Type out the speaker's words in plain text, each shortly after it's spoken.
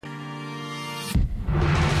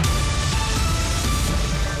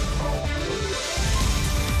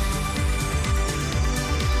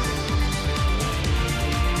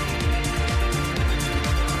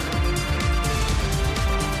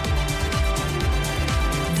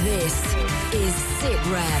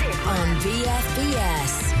SITREP on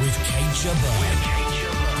BFBS. With Kate Jabbar.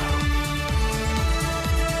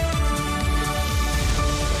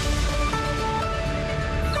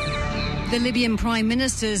 The Libyan Prime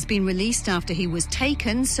Minister has been released after he was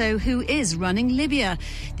taken, so who is running Libya?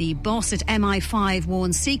 The boss at MI5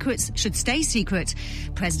 warns secrets should stay secret.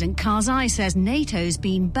 President Karzai says NATO's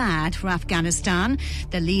been bad for Afghanistan.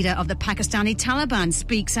 The leader of the Pakistani Taliban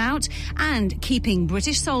speaks out, and keeping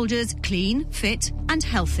British soldiers clean, fit and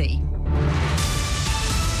healthy.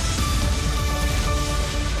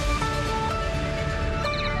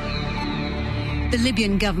 The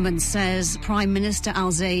Libyan government says Prime Minister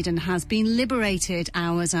al-Zaydan has been liberated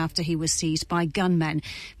hours after he was seized by gunmen.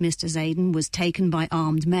 Mr. Zaydan was taken by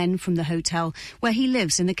armed men from the hotel where he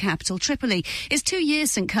lives in the capital, Tripoli. It's 2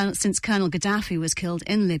 years since Colonel Gaddafi was killed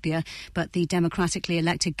in Libya, but the democratically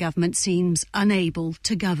elected government seems unable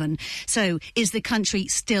to govern. So, is the country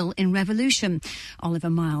still in revolution? Oliver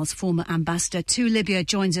Miles, former ambassador to Libya,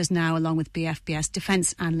 joins us now along with BFBS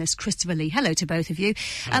defence analyst Christopher Lee. Hello to both of you.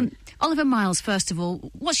 Oliver Miles, first of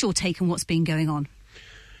all, what's your take on what's been going on?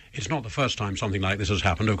 It's not the first time something like this has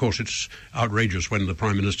happened. Of course, it's outrageous when the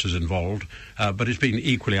Prime Minister's involved, but it's been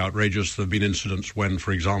equally outrageous. There have been incidents when,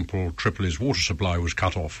 for example, Tripoli's water supply was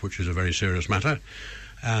cut off, which is a very serious matter,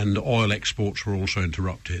 and oil exports were also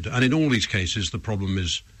interrupted. And in all these cases, the problem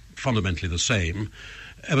is fundamentally the same.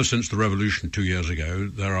 Ever since the revolution 2 years ago,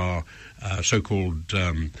 there are so-called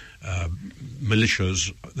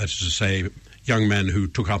militias, that is to say, young men who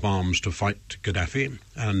took up arms to fight Gaddafi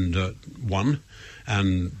and won,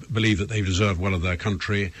 and believe that they've deserved well of their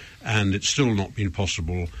country, and it's still not been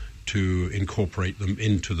possible to incorporate them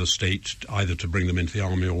into the state, either to bring them into the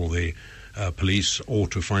army or the police, or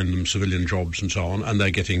to find them civilian jobs and so on, and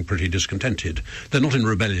they're getting pretty discontented. They're not in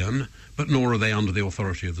rebellion, but nor are they under the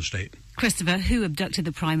authority of the state. Christopher, who abducted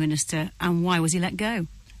the Prime Minister and why was he let go?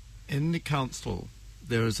 In the council,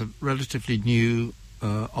 there is a relatively new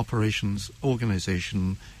operations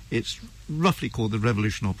organisation. It's roughly called the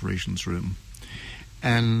Revolution Operations Room,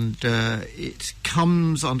 and it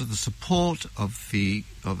comes under the support of the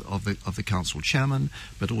council chairman,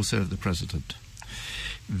 but also of the president.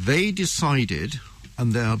 They decided,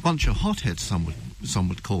 and they're a bunch of hotheads, some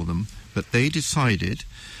would call them, but they decided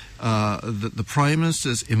that the Prime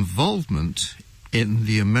Minister's involvement in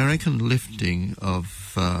the American lifting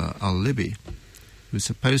of al-Libi, who's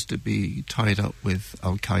supposed to be tied up with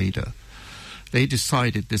Al-Qaeda, they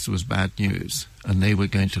decided this was bad news and they were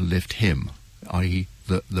going to lift him, i.e.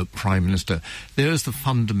 the Prime Minister. There's the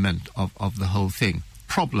fundament of the whole thing.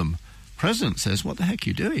 Problem, President says, what the heck are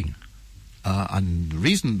you doing? And the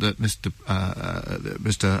reason that Mr.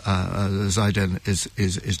 Zaydan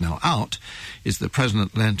is now out is the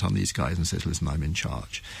President leant on these guys and says, listen, I'm in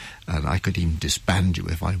charge. And I could even disband you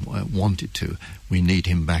if I wanted to. We need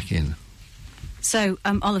him back in. So,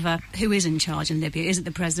 Oliver, who is in charge in Libya? Is it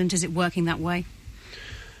the president? Is it working that way?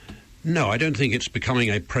 No, I don't think it's becoming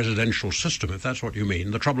a presidential system, if that's what you mean.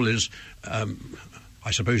 The trouble is, I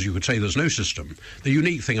suppose you could say there's no system. The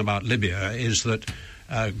unique thing about Libya is that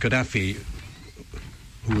Gaddafi,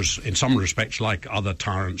 who was in some respects like other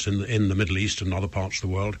tyrants in the Middle East and other parts of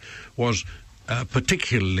the world, was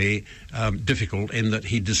particularly difficult in that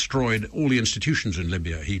he destroyed all the institutions in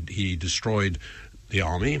Libya. He destroyed the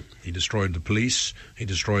army, he destroyed the police, he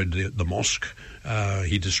destroyed the mosque,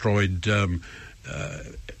 he destroyed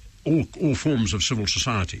all forms of civil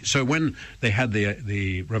society. So when they had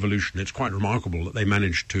the revolution, it's quite remarkable that they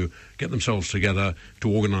managed to get themselves together to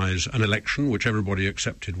organise an election, which everybody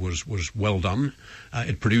accepted was well done.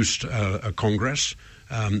 It produced a Congress.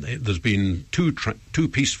 There's been two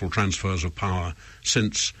peaceful transfers of power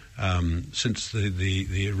since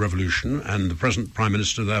the revolution, and the present Prime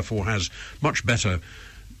Minister therefore has much better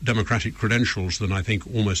democratic credentials than I think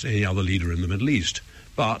almost any other leader in the Middle East.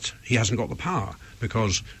 But he hasn't got the power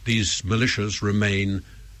because these militias remain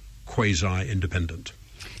quasi-independent.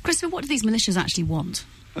 Christopher, what do these militias actually want?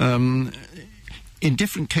 In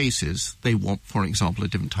different cases, they want, for example, a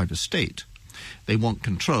different type of state. They want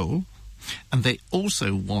control, and they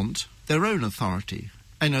also want their own authority.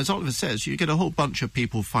 And as Oliver says, you get a whole bunch of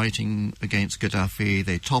people fighting against Gaddafi,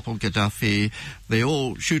 they topple Gaddafi, they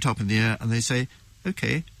all shoot up in the air, and they say,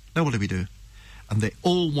 OK, now what do we do? And they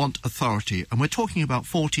all want authority. And we're talking about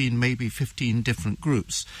 14, maybe 15 different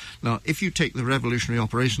groups. Now, if you take the Revolutionary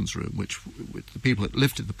Operations Room, which the people that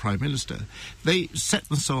lifted the Prime Minister, they set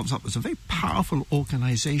themselves up as a very powerful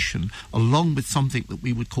organisation, along with something that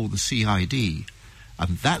we would call the CID.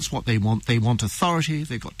 and that's what they want. They want authority.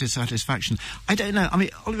 They've got dissatisfaction. I don't know. I mean,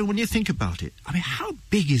 Oliver, when you think about it, I mean, how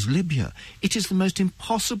big is Libya? It is the most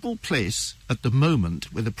impossible place at the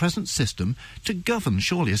moment with the present system to govern,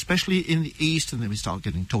 surely, especially in the east. And then we start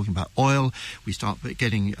talking about oil. We start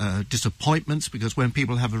getting disappointments, because when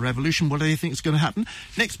people have a revolution, what do they think is going to happen?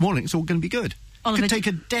 Next morning, it's all going to be good. Oliver,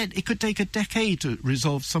 It could take a decade to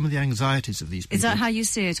resolve some of the anxieties of these people. Is that how you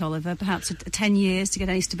see it, Oliver? Perhaps 10 years to get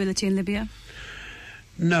any stability in Libya?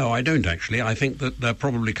 No, I don't actually. I think that they're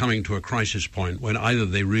probably coming to a crisis point when either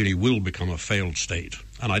they really will become a failed state,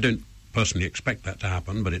 and I don't personally expect that to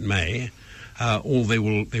happen, but it may, or they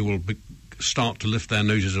will start to lift their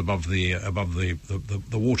noses above the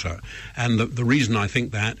water. And the reason I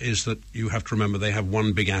think that is that you have to remember they have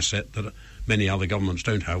one big asset that many other governments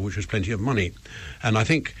don't have, which is plenty of money. And I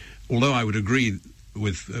think, although I would agree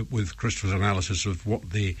with Christopher's analysis of what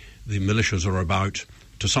the militias are about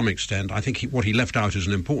to some extent, I think what he left out is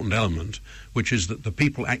an important element, which is that the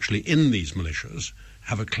people actually in these militias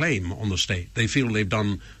have a claim on the state. They feel they've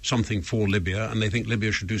done something for Libya, and they think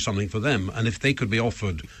Libya should do something for them. And if they could be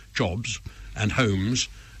offered jobs and homes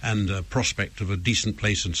and a prospect of a decent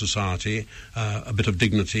place in society, a bit of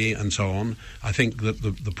dignity and so on, I think that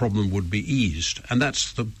the problem would be eased. And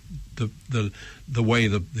that's the way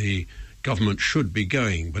the government should be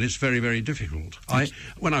going, but it's very, very difficult.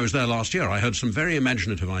 When I was there last year, I heard some very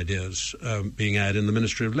imaginative ideas being aired in the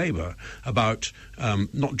Ministry of Labour about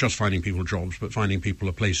not just finding people jobs, but finding people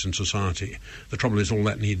a place in society. The trouble is all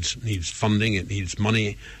that needs funding, it needs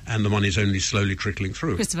money, and the money's only slowly trickling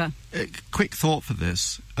through. Christopher? A quick thought for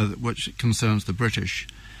this, which concerns the British.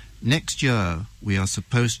 Next year, we are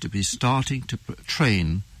supposed to be starting to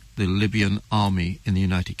train the Libyan army in the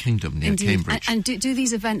United Kingdom near Cambridge. And do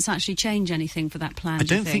these events actually change anything for that plan? I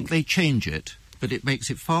don't think they change it, but it makes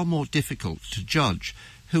it far more difficult to judge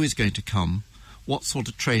who is going to come, what sort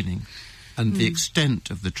of training, and the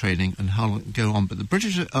extent of the training and how long it will go on. But the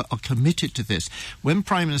British are committed to this. When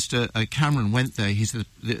Prime Minister Cameron went there, he said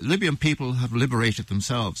the Libyan people have liberated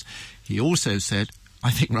themselves. He also said,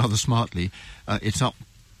 I think rather smartly, it's up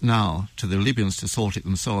now to the Libyans to sort it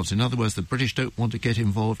themselves. In other words, the British don't want to get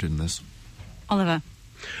involved in this. Oliver?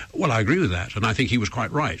 Well, I agree with that, and I think he was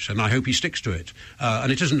quite right, and I hope he sticks to it.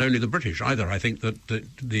 And it isn't only the British either. I think that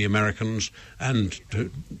the Americans and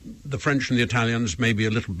the French and the Italians may be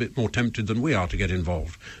a little bit more tempted than we are to get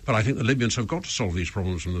involved. But I think the Libyans have got to solve these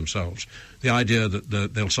problems for themselves. The idea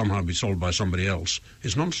that they'll somehow be solved by somebody else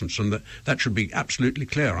is nonsense, and that should be absolutely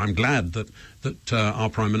clear. I'm glad that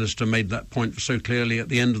our Prime Minister made that point so clearly at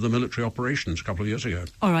the end of the military operations a couple of years ago.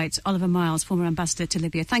 All right, Oliver Miles, former ambassador to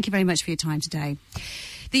Libya, thank you very much for your time today.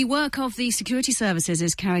 The work of the security services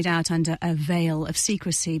is carried out under a veil of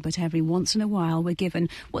secrecy, but every once in a while we're given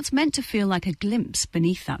what's meant to feel like a glimpse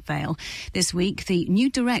beneath that veil. This week, the new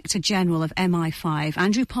Director General of MI5,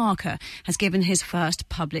 Andrew Parker, has given his first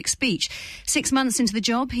public speech. 6 months into the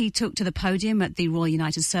job, he took to the podium at the Royal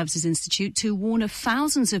United Services Institute to warn of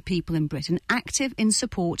thousands of people in Britain active in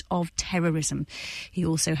support of terrorism. He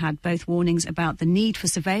also had both warnings about the need for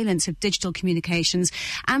surveillance of digital communications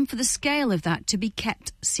and for the scale of that to be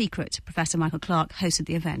kept secret. Professor Michael Clark hosted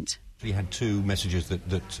the event. We had two messages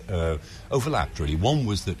that overlapped, really. One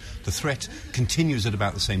was that the threat continues at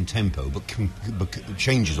about the same tempo, but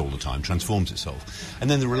changes all the time, transforms itself. And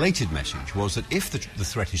then the related message was that if the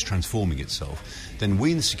threat is transforming itself, then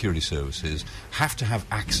we in the security services have to have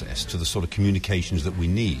access to the sort of communications that we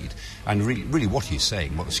need. And really what he's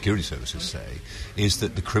saying, what the security services say, is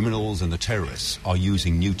that the criminals and the terrorists are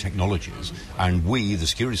using new technologies, and we, the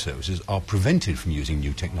security services, are prevented from using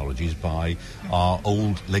new technologies by our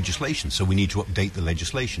old legislation. So we need to update the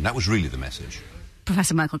legislation. That was really the message.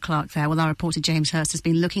 Professor Michael Clark there. Well, our reporter James Hurst has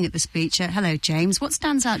been looking at the speech. Hello, James. What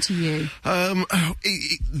stands out to you?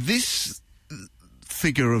 This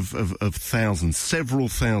figure of thousands, several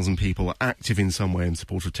thousand people are active in some way in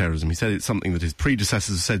support of terrorism. He said it's something that his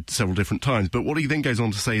predecessors have said several different times. But what he then goes on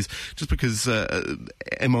to say is just because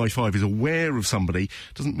MI5 is aware of somebody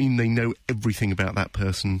doesn't mean they know everything about that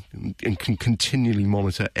person and can continually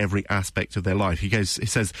monitor every aspect of their life. He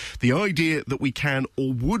says the idea that we can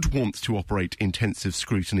or would want to operate intensive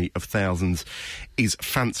scrutiny of thousands is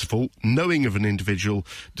fanciful. Knowing of an individual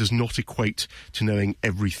does not equate to knowing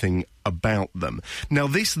everything about them. Now,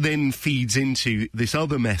 this then feeds into this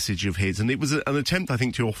other message of his, and it was an attempt, I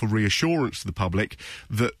think, to offer reassurance to the public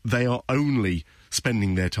that they are only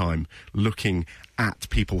spending their time looking at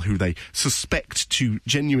people who they suspect to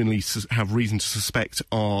genuinely have reason to suspect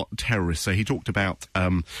are terrorists. So he talked about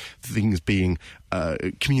things being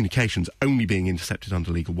communications only being intercepted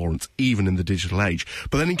under legal warrants, even in the digital age.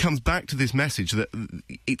 But then he comes back to this message that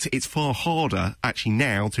it's far harder actually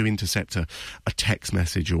now to intercept a text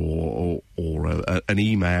message or an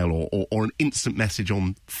email or an instant message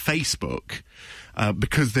on Facebook.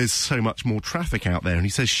 Because there's so much more traffic out there. And he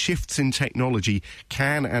says shifts in technology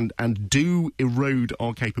can and do erode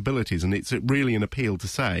our capabilities. And it's really an appeal to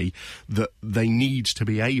say that they need to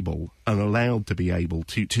be able and allowed to be able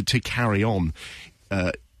to carry on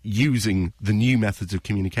using the new methods of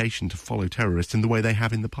communication to follow terrorists in the way they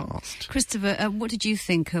have in the past. Christopher, what did you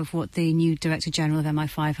think of what the new Director General of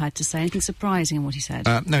MI5 had to say? Anything surprising in what he said?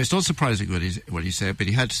 No, it's not surprising what he said, but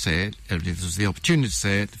he had to say it. If there was the opportunity to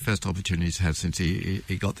say it, the first opportunity he's had since he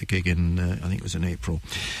got the gig in, I think it was in April.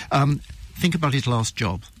 Think about his last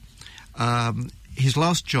job. His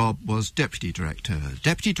last job was Deputy Director.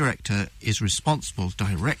 Deputy Director is responsible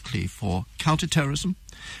directly for counter-terrorism,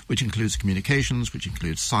 which includes communications, which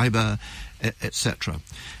includes cyber, etc.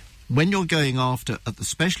 When you're going after,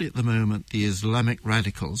 especially at the moment, the Islamic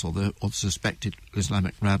radicals or the suspected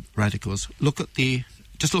Islamic radicals,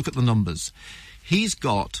 just look at the numbers. He's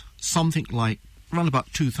got something like around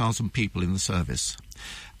about 2,000 people in the service.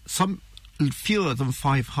 Some fewer than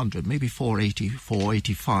 500, maybe 480,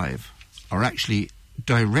 485, are actually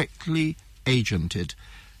directly agented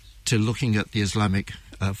to looking at the Islamic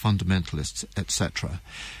fundamentalists, etc.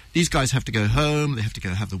 These guys have to go home, they have to go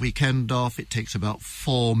have the weekend off. It takes about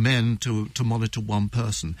 4 men to monitor one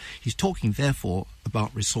person. He's talking, therefore,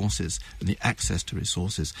 about resources and the access to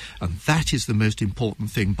resources. And that is the most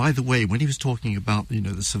important thing. By the way, when he was talking about,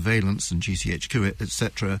 the surveillance and GCHQ,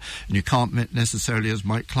 etc., and you can't necessarily, as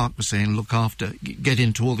Mike Clark was saying, get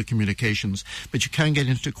into all the communications, but you can get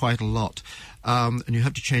into quite a lot. And you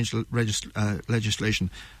have to change the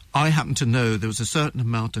legislation. I happen to know there was a certain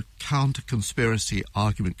amount of counter-conspiracy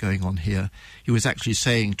argument going on here. He was actually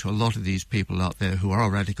saying to a lot of these people out there who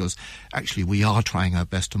are radicals, actually, we are trying our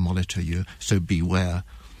best to monitor you, so beware.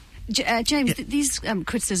 James, these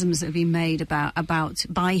criticisms that have been made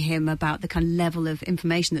by him about the kind of level of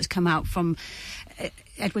information that's come out from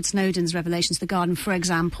Edward Snowden's revelations to The Guardian, for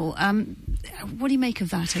example, what do you make of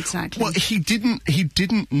that exactly? Well, he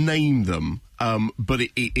didn't name them. But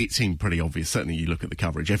it seemed pretty obvious. Certainly, you look at the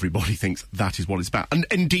coverage, everybody thinks that is what it's about. And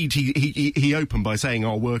indeed, he opened by saying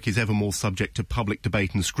our work is ever more subject to public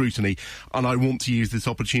debate and scrutiny, and I want to use this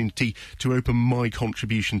opportunity to open my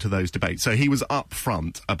contribution to those debates. So he was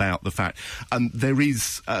upfront about the fact, and there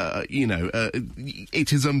is, it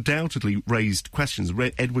has undoubtedly raised questions.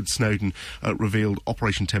 Edward Snowden revealed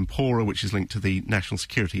Operation Tempora, which is linked to the National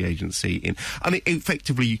Security Agency, and it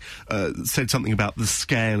effectively said something about the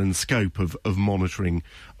scale and scope of monitoring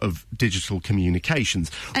of digital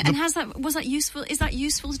communications. And was that useful? Is that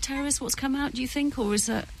useful to terrorists, what's come out, do you think, or is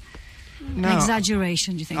that an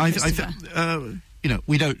exaggeration, do you think,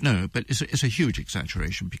 we don't know, but it's a huge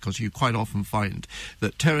exaggeration, because you quite often find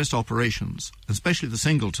that terrorist operations, especially the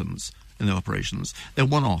singletons in the operations, they're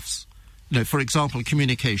one-offs. For example,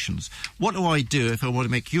 communications. What do I do if I want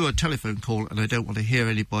to make you a telephone call and I don't want to hear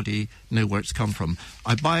anybody know where it's come from?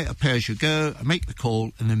 I buy a pay-as-you-go, I make the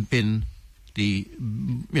call, and then bin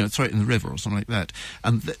throw it in the river or something like that.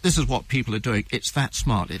 And this is what people are doing. It's that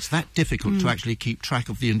smart. It's that difficult to actually keep track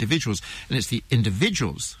of the individuals. And it's the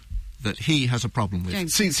individuals that he has a problem with.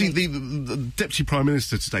 James, see, the Deputy Prime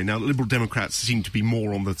Minister today, now Liberal Democrats seem to be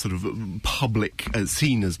more on the sort of public,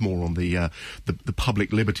 seen as more on the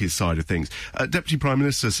public liberties side of things. Deputy Prime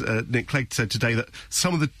Minister Nick Clegg said today that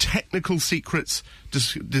some of the technical secrets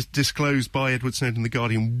disclosed by Edward Snowden in The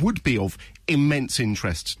Guardian would be of immense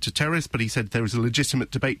interest to terrorists, but he said there is a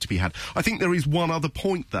legitimate debate to be had. I think there is one other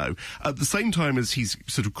point, though. At the same time as he's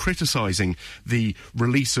sort of criticising the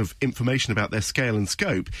release of information about their scale and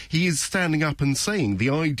scope, he is standing up and saying the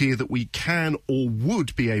idea that we can or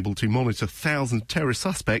would be able to monitor thousands of terrorist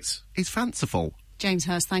suspects is fanciful. James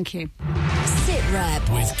Hurst, thank you. Sit Rep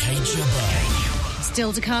with Kate Chabot.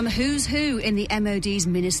 Still to come, who's who in the MOD's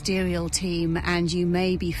ministerial team, and you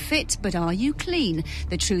may be fit, but are you clean?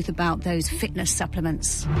 The truth about those fitness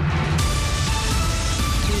supplements.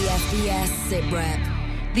 BFBS Sit Rep.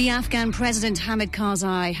 The Afghan President Hamid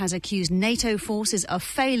Karzai has accused NATO forces of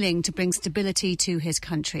failing to bring stability to his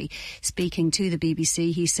country. Speaking to the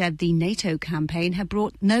BBC, he said the NATO campaign had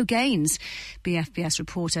brought no gains. BFBS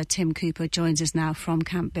reporter Tim Cooper joins us now from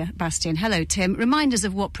Camp Bastion. Hello, Tim. Remind us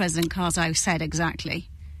of what President Karzai said exactly.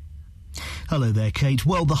 Hello there, Kate.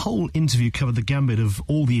 Well, the whole interview covered the gambit of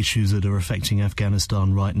all the issues that are affecting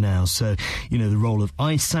Afghanistan right now. So, the role of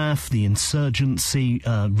ISAF, the insurgency,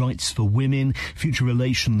 rights for women, future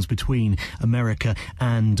relations between America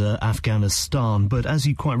and Afghanistan. But as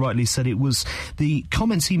you quite rightly said, it was the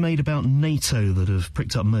comments he made about NATO that have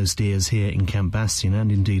pricked up most ears here in Camp Bastion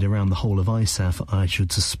and indeed around the whole of ISAF, I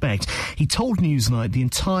should suspect. He told Newsnight the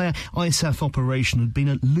entire ISAF operation had been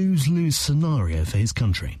a lose-lose scenario for his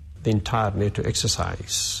country. The entire NATO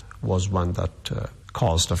exercise was one that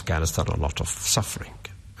caused Afghanistan a lot of suffering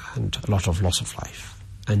and a lot of loss of life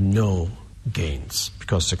and no gains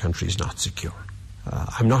because the country is not secure.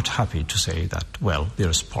 I'm not happy to say that, there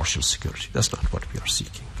is partial security. That's not what we are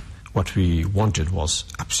seeking. What we wanted was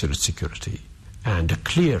absolute security and a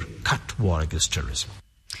clear-cut war against terrorism.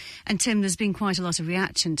 And Tim, there's been quite a lot of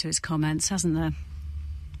reaction to his comments, hasn't there?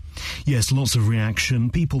 Yes, lots of reaction.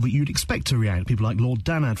 People that you'd expect to react. People like Lord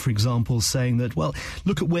Danad, for example, saying that,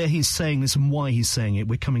 look at where he's saying this and why he's saying it.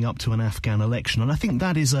 We're coming up to an Afghan election. And I think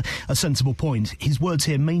that is a sensible point. His words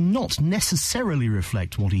here may not necessarily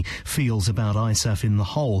reflect what he feels about ISAF in the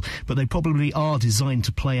whole, but they probably are designed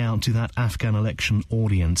to play out to that Afghan election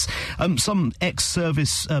audience. Some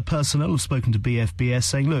ex-service personnel have spoken to BFBS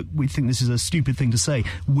saying, look, we think this is a stupid thing to say.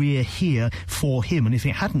 We're here for him. And if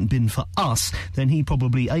it hadn't been for us, then he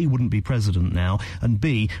probably, A, wouldn't be president now, and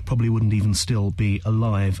B, probably wouldn't even still be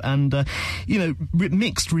alive. And,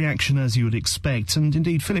 mixed reaction as you would expect. And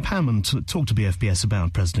indeed, Philip Hammond talked to BFBS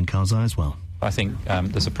about President Karzai as well. I think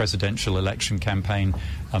there's a presidential election campaign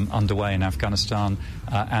underway in Afghanistan,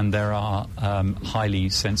 and there are highly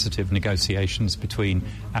sensitive negotiations between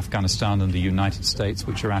Afghanistan and the United States,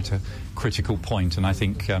 which are at a critical point. And I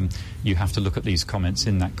think you have to look at these comments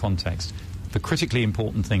in that context. The critically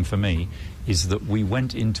important thing for me is that we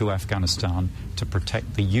went into Afghanistan to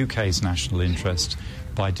protect the UK's national interest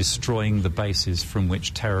by destroying the bases from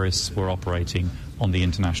which terrorists were operating on the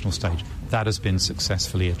international stage. That has been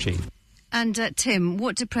successfully achieved. And Tim,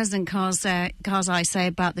 what did President Karzai say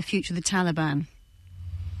about the future of the Taliban?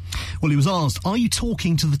 Well, he was asked, are you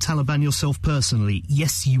talking to the Taliban yourself personally?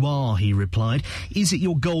 Yes, you are, he replied. Is it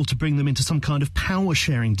your goal to bring them into some kind of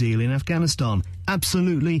power-sharing deal in Afghanistan?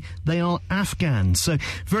 Absolutely, they are Afghans. So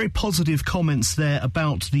very positive comments there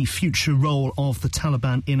about the future role of the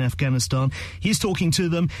Taliban in Afghanistan. He's talking to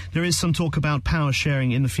them. There is some talk about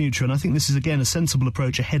power-sharing in the future, and I think this is, again, a sensible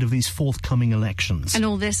approach ahead of these forthcoming elections. And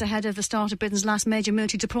all this ahead of the start of Britain's last major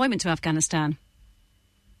military deployment to Afghanistan.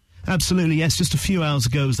 Absolutely, yes. Just a few hours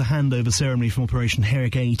ago was the handover ceremony from Operation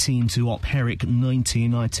Herrick 18 to Op Herrick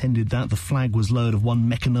 19. I attended that. The flag was lowered of 1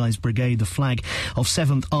 mechanised brigade. The flag of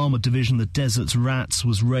 7th Armoured Division, the Desert's Rats,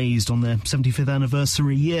 was raised on their 75th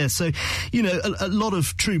anniversary year. So, a lot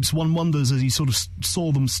of troops, one wonders as you sort of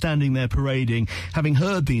saw them standing there parading, having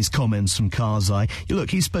heard these comments from Karzai.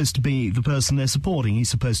 Look, he's supposed to be the person they're supporting.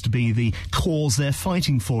 He's supposed to be the cause they're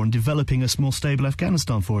fighting for and developing a more stable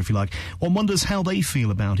Afghanistan for, if you like. One wonders how they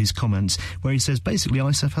feel about his comments, where he says basically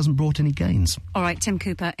ISAF hasn't brought any gains. All right, Tim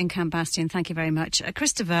Cooper in Camp Bastion, thank you very much.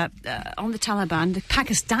 Christopher, on the Taliban, the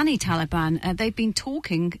Pakistani Taliban, they've been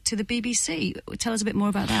talking to the BBC. Tell us a bit more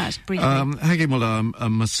about that, briefly. Hagimullah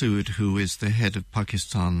Masood, who is the head of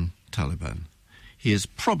Pakistan Taliban, he is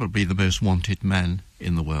probably the most wanted man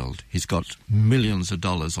in the world. He's got millions of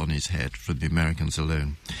dollars on his head from the Americans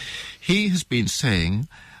alone. He has been saying,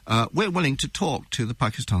 we're willing to talk to the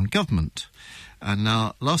Pakistan government. And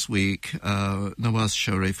now, last week, Nawaz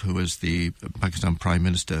Sharif, who was the Pakistan Prime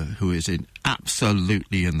Minister, who is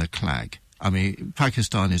absolutely in the clag. I mean,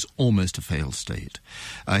 Pakistan is almost a failed state.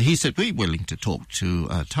 He said, we're willing to talk to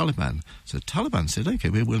Taliban. So Taliban said, OK,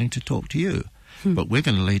 we're willing to talk to you. But we're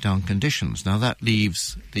going to lay down conditions. Now, that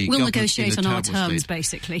leaves the We'll government negotiate in a on our terrible terms, state.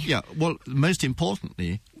 basically. Yeah, well, most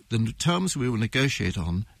importantly, the terms we will negotiate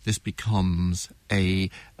on, this becomes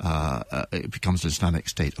it becomes an Islamic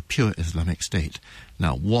state, a pure Islamic state.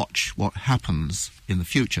 Now, watch what happens in the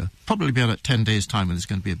future. Probably about 10 days' time, and there's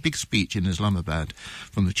going to be a big speech in Islamabad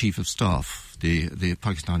from the Chief of Staff, the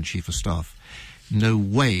Pakistan Chief of Staff. No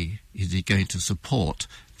way is he going to support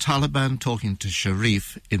Taliban talking to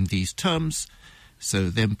Sharif in these terms. So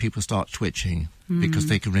then people start twitching because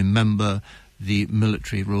they can remember the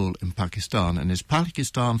military rule in Pakistan. And is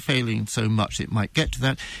Pakistan failing so much it might get to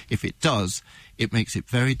that? If it does, it makes it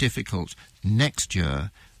very difficult next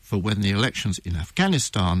year for when the elections in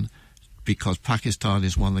Afghanistan because Pakistan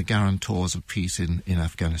is one of the guarantors of peace in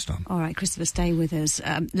Afghanistan. All right, Christopher, stay with us.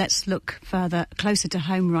 Let's look closer to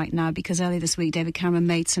home right now, because earlier this week David Cameron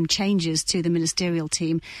made some changes to the ministerial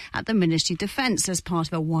team at the Ministry of Defence as part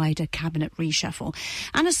of a wider cabinet reshuffle.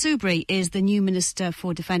 Anna Soubry is the new Minister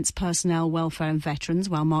for Defence Personnel, Welfare and Veterans,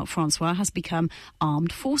 while Mark Francois has become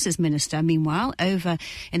Armed Forces Minister. Meanwhile, over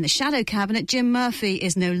in the shadow cabinet, Jim Murphy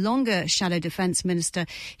is no longer Shadow Defence Minister.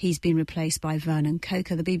 He's been replaced by Vernon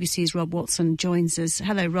Coker. The BBC's Rob Watson joins us.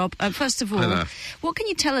 Hello, Rob. First of all, what can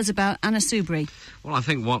you tell us about Anna Soubry? Well, I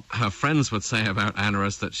think what her friends would say about Anna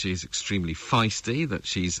is that she's extremely feisty, that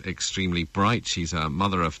she's extremely bright. She's a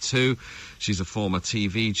mother of two. She's a former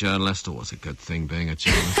TV journalist. Always a good thing being a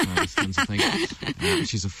journalist, I tend to think.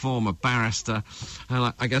 She's a former barrister.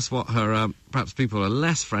 And I guess what her perhaps people are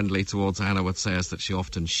less friendly towards Anna would say is that she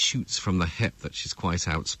often shoots from the hip, that she's quite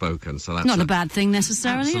outspoken. So that's not a bad thing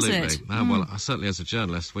necessarily, absolutely. Is it? Well, certainly as a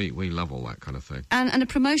journalist, we love all that kind of thing. And a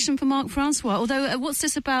promotion for Mark Francois. Although, what's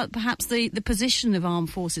this about perhaps the position of Armed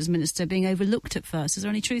Forces Minister being overlooked at first? Is there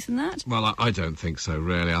any truth in that? Well, I don't think so,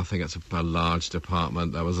 really. I think it's a large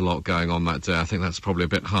department. There was a lot going on that day. I think that's probably a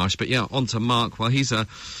bit harsh. But yeah, on to Mark. Well, he's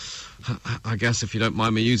I guess, if you don't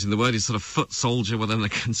mind me using the word, he's sort of foot soldier within the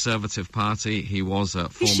Conservative Party. He was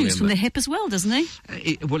formerly... He shoots from the hip as well, doesn't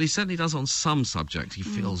he? Well, he certainly does on some subjects. He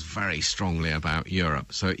feels very strongly about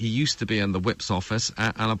Europe. So he used to be in the Whip's office,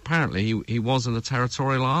 and apparently he was in the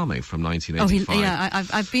Territorial Army from 1985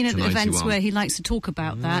 I've been at 91. events where he likes to talk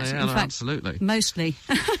about that. Yeah, in fact, absolutely. Mostly.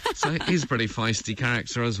 So he's a pretty feisty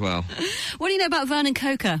character as well. What do you know about Vernon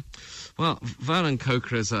Coker? Well, Vernon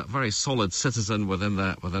Coker is a very solid citizen within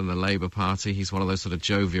the Labour Party. He's one of those sort of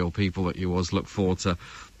jovial people that you always look forward to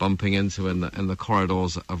bumping into in the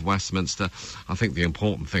corridors of Westminster. I think the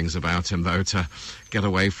important things about him, though, to get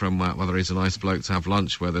away from whether he's a nice bloke to have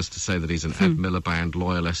lunch with, is to say that he's an Ed Miliband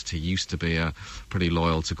loyalist. He used to be pretty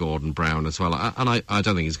loyal to Gordon Brown as well. And I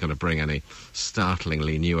don't think he's going to bring any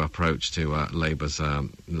startlingly new approach to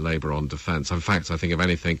Labour on defence. In fact, I think, if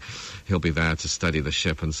anything, he'll be there to steady the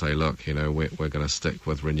ship and say, look, we're going to stick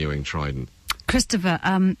with renewing Trident. Christopher,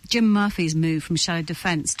 Jim Murphy's move from Shadow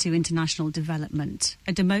Defence to International Development,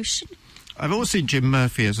 a demotion? I've always seen Jim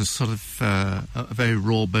Murphy as a sort of a very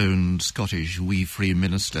raw-boned Scottish wee free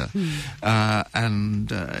minister,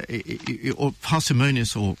 and or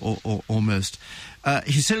parsimonious or almost.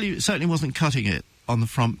 He certainly wasn't cutting it on the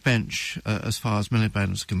front bench as far as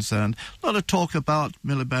Miliband was concerned. A lot of talk about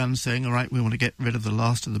Miliband saying, all right, we want to get rid of the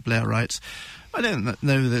last of the Blairites. I don't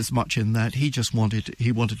know there's much in that. He just wanted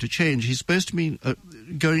to change. He's supposed to be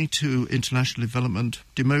going to international development,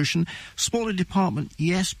 demotion. Smaller department,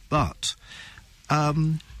 yes, but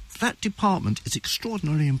that department is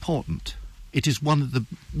extraordinarily important. It is one of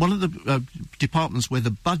the departments where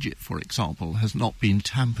the budget, for example, has not been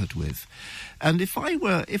tampered with. And if I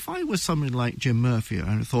were somebody like Jim Murphy,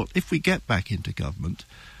 I thought, if we get back into government,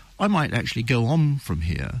 I might actually go on from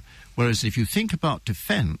here. Whereas if you think about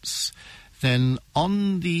defence, then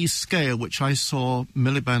on the scale which I saw,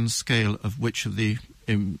 Miliband's scale of which of the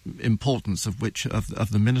importance of which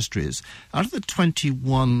of the ministries, out of the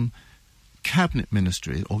 21 cabinet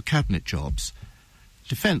ministries or cabinet jobs,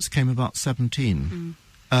 defence came about 17.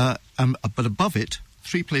 But above it,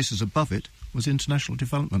 3 places above it, was international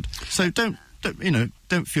development. So don't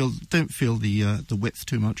feel the width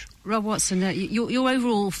too much. Rob Watson, your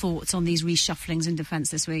overall thoughts on these reshufflings in defence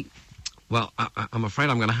this week? Well, I'm afraid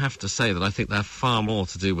I'm going to have to say that I think they're far more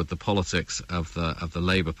to do with the politics of the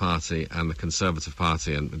Labour Party and the Conservative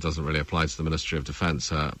Party, and it doesn't really apply to the Ministry of Defence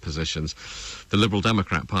positions, the Liberal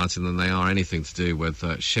Democrat Party, than they are anything to do with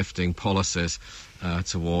shifting policies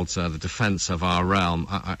towards the defence of our realm.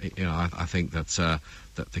 I think that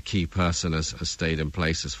the key person has stayed in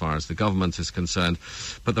place as far as the government is concerned,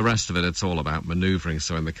 but the rest of it's all about manoeuvring.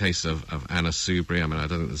 So in the case of Anna Soubry, I mean, I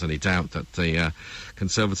don't think there's any doubt that the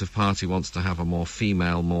Conservative Party wants to have a more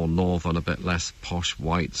female, more northern, a bit less posh,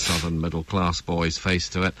 white, southern, middle-class boy's face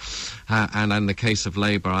to it. And in the case of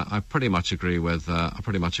Labour, I pretty much agree with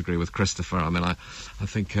Christopher. I mean, I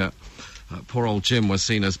think poor old Jim was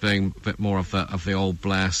seen as being a bit more of the old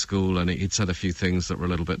Blair school, and he'd said a few things that were a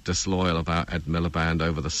little bit disloyal about Ed Miliband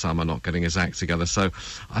over the summer, not getting his act together. So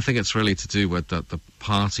I think it's really to do with the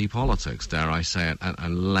party politics, dare I say it,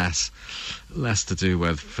 and less to do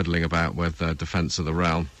with fiddling about with defence of the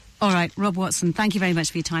realm. All right, Rob Watson, thank you very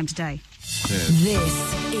much for your time today. Cheers.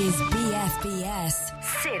 This is BFBS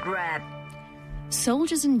Sit Rep.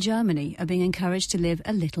 Soldiers in Germany are being encouraged to live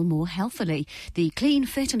a little more healthily. The Clean,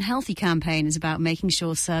 Fit and Healthy campaign is about making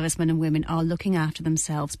sure servicemen and women are looking after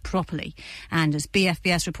themselves properly. And as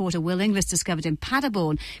BFBS reporter Will Inglis discovered in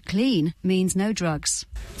Paderborn, clean means no drugs.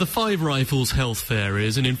 The Five Rifles Health Fair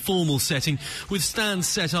is an informal setting with stands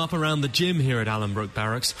set up around the gym here at Allenbrook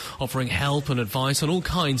Barracks, offering help and advice on all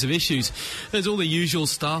kinds of issues. There's all the usual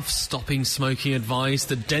stuff, stopping smoking advice,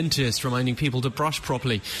 the dentist reminding people to brush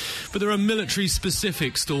properly. But there are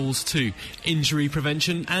military-specific stalls too, injury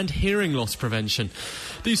prevention and hearing loss prevention.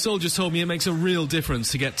 These soldiers told me it makes a real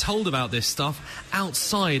difference to get told about this stuff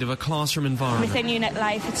outside of a classroom environment. Within unit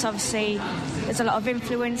life, it's obviously, there's a lot of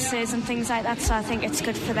influences and things like that, so I think it's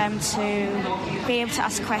good for them to be able to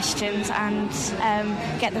ask questions and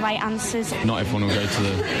get the right answers. Not everyone will go to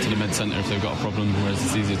the med centre if they've got a problem, whereas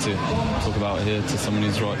it's easier to talk about it here to someone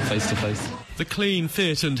who's right face to face. The Clean,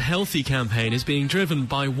 Fit and Healthy campaign is being driven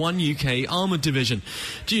by One UK Armoured Division.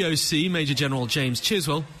 GOC Major General James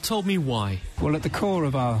Chiswell told me why. Well, at the core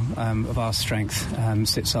of our strength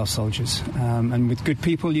sits our soldiers, and with good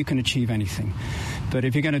people you can achieve anything. But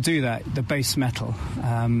if you're going to do that, the base metal,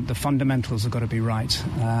 the fundamentals have got to be right.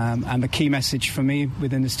 And the key message for me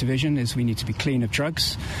within this division is we need to be clean of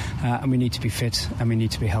drugs, and we need to be fit, and we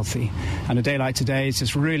need to be healthy. And a day like today is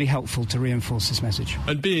just really helpful to reinforce this message.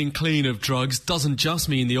 And being clean of drugs doesn't just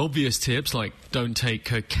mean the obvious tips like don't take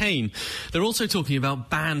cocaine. They're also talking about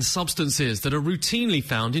banned substances that are routinely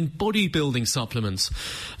found in bodybuilding supplements.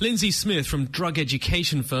 Lindsay Smith from drug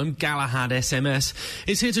education firm Galahad SMS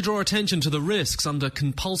is here to draw attention to the risks under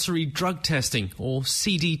compulsory drug testing, or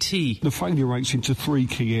CDT. The failure rates into three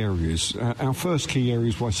key areas. Our first key area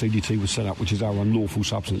is why CDT was set up, which is our unlawful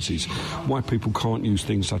substances. Why people can't use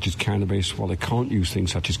things such as cannabis, why they can't use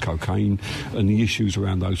things such as cocaine, and the issues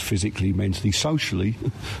around those physically, mentally, socially,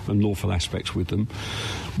 and lawful aspects with them.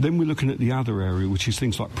 Then we're looking at the other area, which is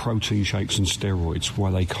things like protein shakes and steroids,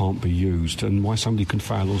 why they can't be used, and why somebody can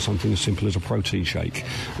fail on something as simple as a protein shake,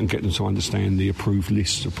 and get them to understand the approved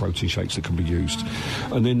lists of protein shakes that can be used.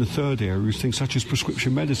 And then the third area is things such as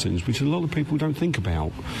prescription medicines, which a lot of people don't think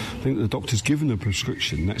about. Think that the doctor's given a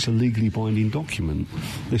prescription, that's a legally binding document.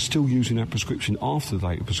 They're still using that prescription after the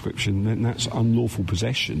date of prescription, then that's unlawful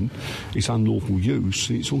possession, it's unlawful use,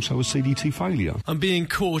 it's also a CDT failure. And being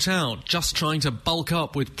caught out just trying to bulk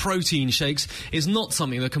up with protein shakes is not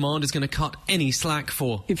something the command is going to cut any slack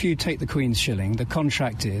for. If you take the Queen's shilling, the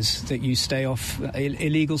contract is that you stay off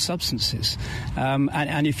illegal substances.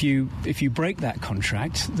 And if you break that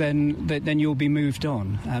contract, then you'll be moved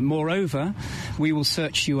on. Moreover, we will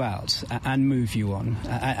search you out and move you on.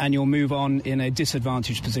 And you'll move on in a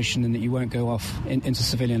disadvantaged position in that you won't go off into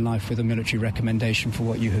civilian life with a military recommendation for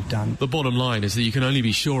what you have done. The bottom line is that you can only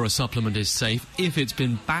be sure a supplement is safe if it's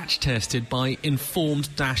been batch tested by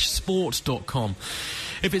informed-sport.com.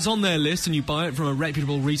 If it's on their list and you buy it from a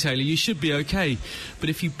reputable retailer, you should be okay. But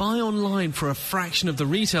if you buy online for a fraction of the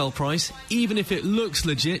retail price, even if it looks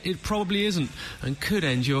legit, it probably isn't and could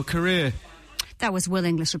end your career. That was Will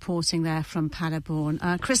Inglis reporting there from Paderborn.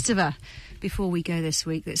 Christopher, before we go this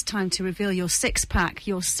week, it's time to reveal your six-pack,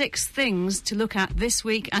 your 6 things to look at this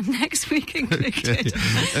week and next week included.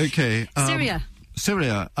 Okay.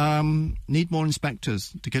 Syria, need more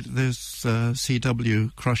inspectors to get those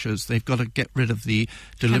CW crushers. They've got to get rid of the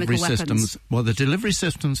delivery systems. Well, the delivery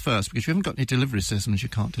systems first, because if you haven't got any delivery systems, you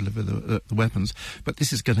can't deliver the weapons. But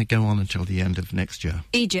this is going to go on until the end of next year.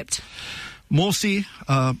 Egypt. Morsi,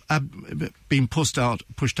 being pushed out,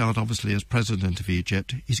 obviously, as president of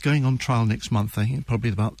Egypt. He's going on trial next month. I think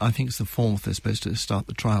it's the 4th they're supposed to start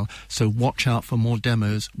the trial. So watch out for more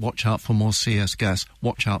demos. Watch out for more CS gas.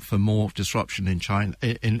 Watch out for more disruption in China,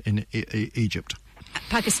 in Egypt.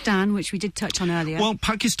 Pakistan, which we did touch on earlier. Well,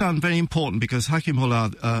 Pakistan, very important, because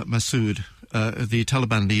Hakimullah Masood, the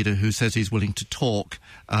Taliban leader who says he's willing to talk,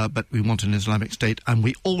 but we want an Islamic State, and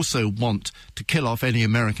we also want to kill off any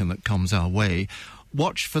American that comes our way.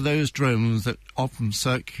 Watch for those drones that often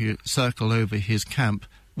circle over his camp.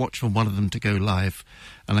 Watch for one of them to go live,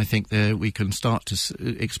 and I think there we can start to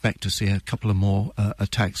expect to see a couple of more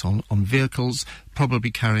attacks on vehicles,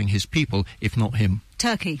 probably carrying his people, if not him.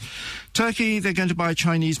 Turkey, they're going to buy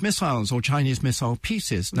Chinese missiles or Chinese missile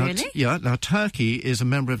pieces. Now, really? Now Turkey is a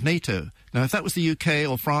member of NATO. Now, if that was the UK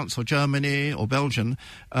or France or Germany or Belgium,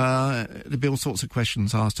 there'd be all sorts of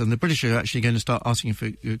questions asked, and the British are actually going to start asking for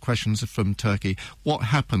questions from Turkey. What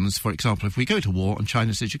happens, for example, if we go to war and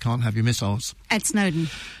China says you can't have your missiles? Ed Snowden.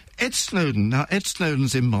 Now, Ed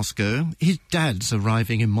Snowden's in Moscow. His dad's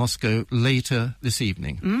arriving in Moscow later this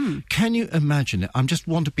evening. Can you imagine it? I just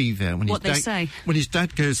want to be there when what they say. When his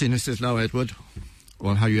dad goes in and says, "No, Edward,"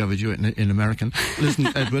 well, how you ever do it in American. Listen,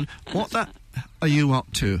 Edward, are you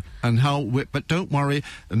up to? And but don't worry,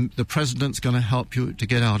 the president's going to help you to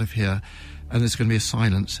get out of here. And there's going to be a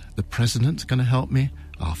silence. The president's going to help me?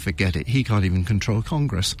 Oh, forget it. He can't even control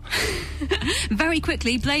Congress. Very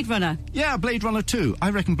quickly, Blade Runner. Yeah, Blade Runner 2.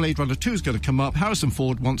 I reckon Blade Runner 2 is going to come up. Harrison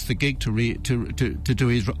Ford wants the gig to do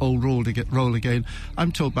his old role again.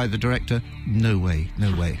 I'm told by the director, no way.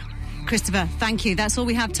 Christopher, thank you. That's all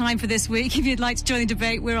we have time for this week. If you'd like to join the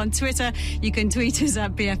debate, we're on Twitter. You can tweet us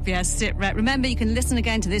at BFBS SitRep. Remember, you can listen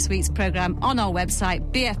again to this week's programme on our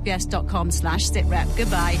website, bfbs.com/sitrep.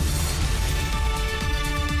 Goodbye.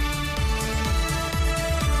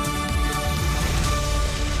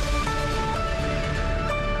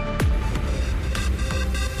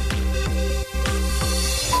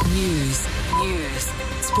 News,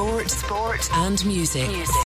 sport, and music.